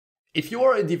If you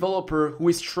are a developer who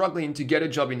is struggling to get a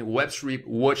job in Web3,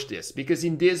 watch this, because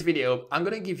in this video, I'm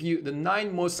going to give you the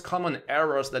 9 most common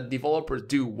errors that developers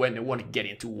do when they want to get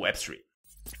into Web3.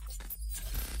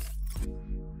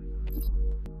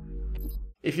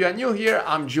 If you are new here,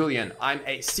 I'm Julian. I'm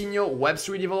a senior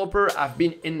Web3 developer. I've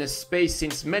been in the space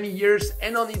since many years,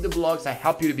 and on the blogs, I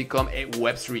help you to become a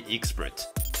Web3 expert.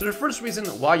 So the first reason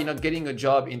why you're not getting a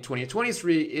job in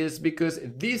 2023 is because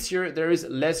this year there is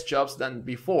less jobs than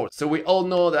before. So we all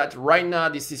know that right now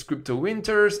this is crypto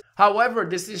winters. However,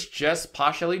 this is just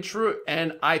partially true,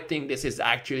 and I think this is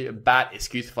actually a bad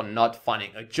excuse for not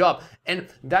finding a job. And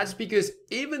that's because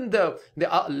even though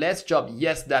there are less jobs,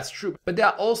 yes, that's true, but there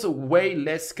are also way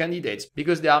less candidates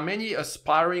because there are many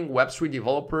aspiring Web3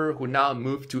 developers who now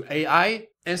move to AI.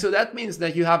 And so that means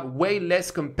that you have way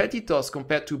less competitors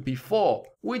compared to before,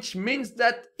 which means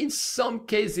that in some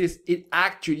cases, it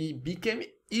actually became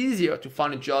easier to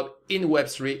find a job in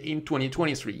Web3 in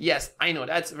 2023. Yes, I know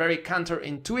that's very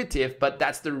counterintuitive, but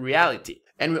that's the reality.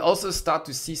 And we also start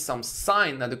to see some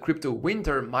sign that the crypto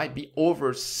winter might be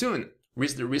over soon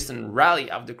with the recent rally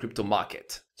of the crypto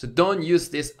market. So don't use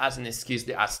this as an excuse.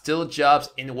 There are still jobs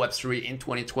in Web3 in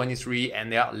 2023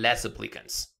 and there are less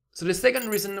applicants. So the second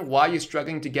reason why you're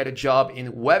struggling to get a job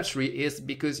in Web3 is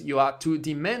because you are too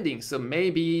demanding. So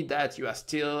maybe that you are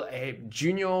still a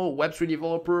junior Web3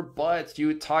 developer, but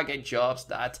you target jobs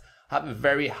that have a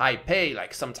very high pay.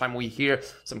 Like sometimes we hear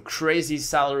some crazy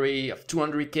salary of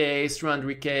 200K,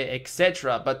 300K,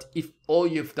 etc. But if all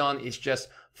you've done is just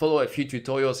follow a few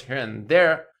tutorials here and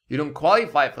there, you don't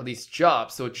qualify for this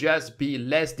job, so just be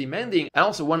less demanding. And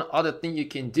also one other thing you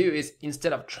can do is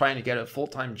instead of trying to get a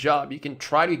full-time job, you can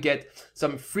try to get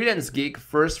some freelance gig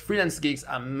first. Freelance gigs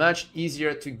are much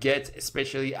easier to get,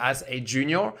 especially as a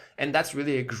junior. And that's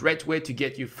really a great way to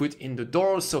get your foot in the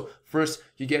door. So first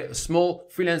you get a small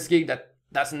freelance gig that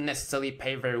doesn't necessarily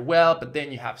pay very well, but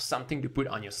then you have something to put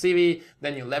on your CV.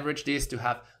 Then you leverage this to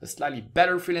have a slightly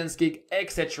better freelance gig,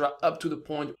 etc. up to the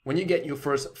point when you get your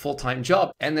first full-time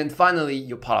job. And then finally,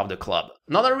 you're part of the club.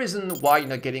 Another reason why you're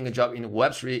not getting a job in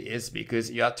Web3 is because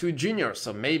you are too junior.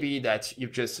 So maybe that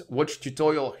you've just watched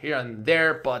tutorial here and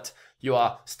there, but you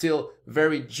are still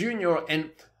very junior.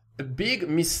 And a big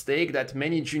mistake that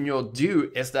many juniors do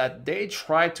is that they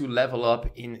try to level up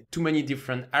in too many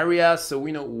different areas. So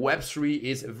we know Web3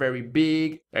 is very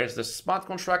big. There's the smart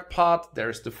contract part,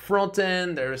 there's the front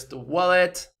end, there's the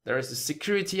wallet, there's the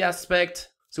security aspect.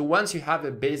 So once you have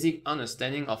a basic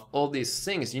understanding of all these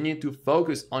things, you need to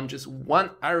focus on just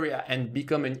one area and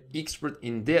become an expert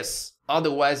in this.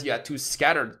 Otherwise, you are too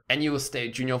scattered and you will stay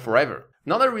junior forever.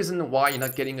 Another reason why you're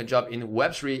not getting a job in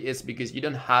Web3 is because you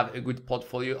don't have a good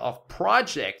portfolio of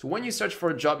projects. When you search for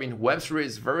a job in Web3,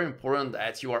 it's very important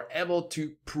that you are able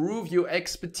to prove your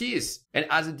expertise. And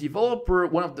as a developer,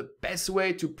 one of the best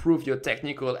ways to prove your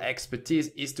technical expertise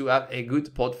is to have a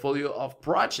good portfolio of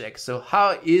projects. So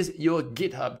how is your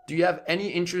GitHub? Do you have any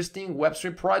interesting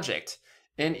Web3 project?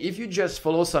 And if you just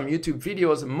follow some YouTube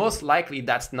videos, most likely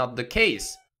that's not the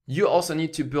case. You also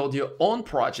need to build your own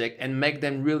project and make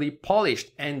them really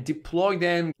polished and deploy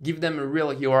them, give them a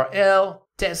real URL,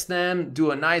 test them,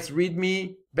 do a nice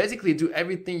README, basically do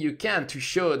everything you can to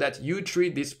show that you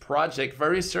treat this project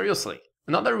very seriously.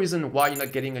 Another reason why you're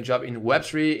not getting a job in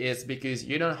Web3 is because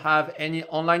you don't have any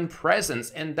online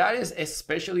presence. And that is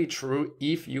especially true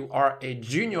if you are a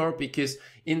junior, because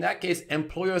in that case,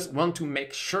 employers want to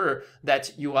make sure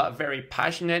that you are very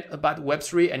passionate about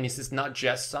Web3 and this is not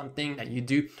just something that you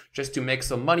do just to make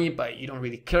some money, but you don't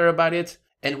really care about it.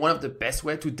 And one of the best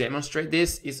ways to demonstrate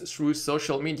this is through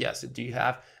social media. So do you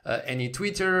have any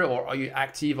Twitter, or are you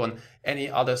active on any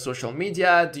other social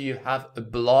media? Do you have a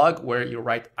blog where you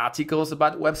write articles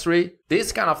about Web3?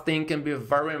 This kind of thing can be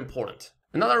very important.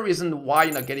 Another reason why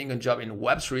you're not getting a job in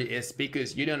Web3 is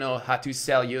because you don't know how to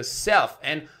sell yourself.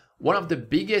 And one of the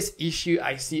biggest issues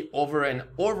I see over and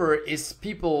over is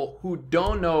people who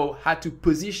don't know how to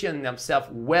position themselves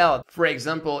well. For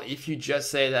example, if you just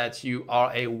say that you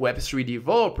are a Web3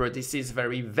 developer, this is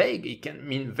very vague. It can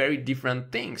mean very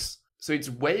different things. So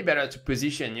it's way better to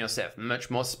position yourself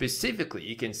much more specifically.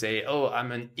 You can say, oh,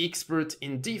 I'm an expert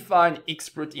in DeFi, an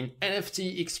expert in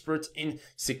NFT, expert in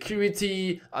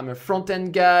security. I'm a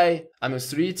front-end guy. I'm a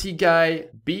Solidity guy.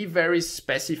 Be very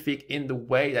specific in the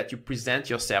way that you present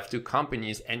yourself to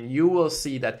companies, and you will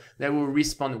see that they will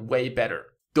respond way better.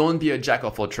 Don't be a jack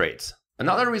of all trades.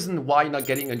 Another reason why you're not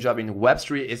getting a job in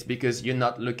Web3 is because you're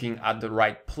not looking at the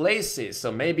right places.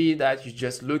 So maybe that you're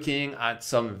just looking at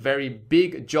some very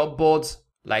big job boards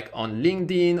like on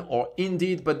LinkedIn or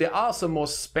Indeed, but there are also more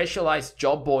specialized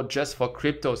job boards just for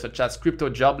crypto, such as Crypto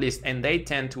Job List, and they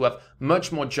tend to have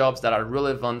much more jobs that are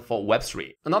relevant for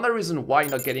Web3. Another reason why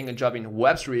you're not getting a job in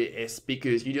Web3 is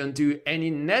because you don't do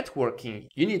any networking.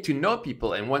 You need to know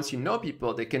people, and once you know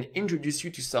people, they can introduce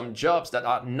you to some jobs that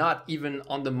are not even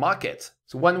on the market.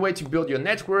 So one way to build your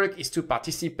network is to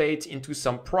participate into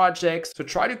some projects. So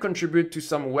try to contribute to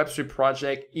some Web3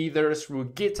 project either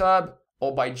through GitHub,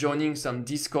 or by joining some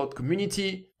Discord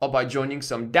community, or by joining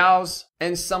some DAOs.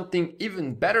 And something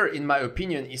even better, in my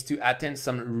opinion, is to attend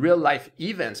some real life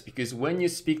events, because when you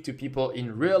speak to people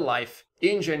in real life,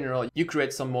 in general, you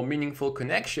create some more meaningful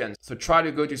connections. So try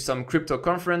to go to some crypto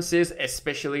conferences,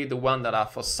 especially the ones that are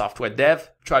for software dev.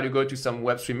 Try to go to some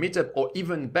Web3 meetup, or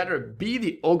even better, be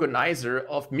the organizer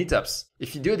of meetups.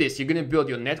 If you do this, you're going to build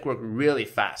your network really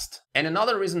fast. And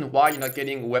another reason why you're not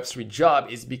getting a Web3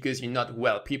 job is because you're not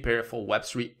well prepared for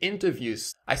Web3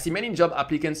 interviews. I see many job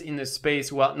applicants in the space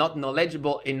who are not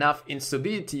knowledgeable enough in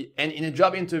Solidity, and in a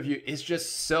job interview, it's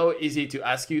just so easy to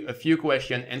ask you a few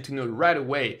questions and to know right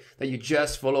away that you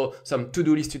just follow some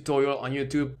to-do list tutorial on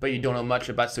YouTube, but you don't know much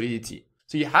about Solidity.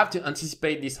 So you have to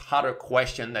anticipate this harder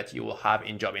question that you will have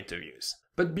in job interviews.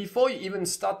 But before you even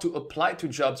start to apply to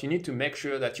jobs, you need to make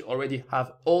sure that you already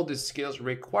have all the skills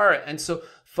required. And so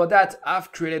for that,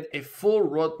 I've created a full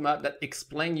roadmap that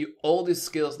explains you all the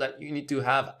skills that you need to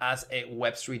have as a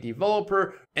Web3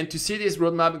 developer. And to see this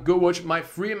roadmap, go watch my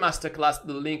free masterclass.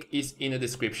 The link is in the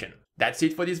description. That's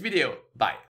it for this video. Bye.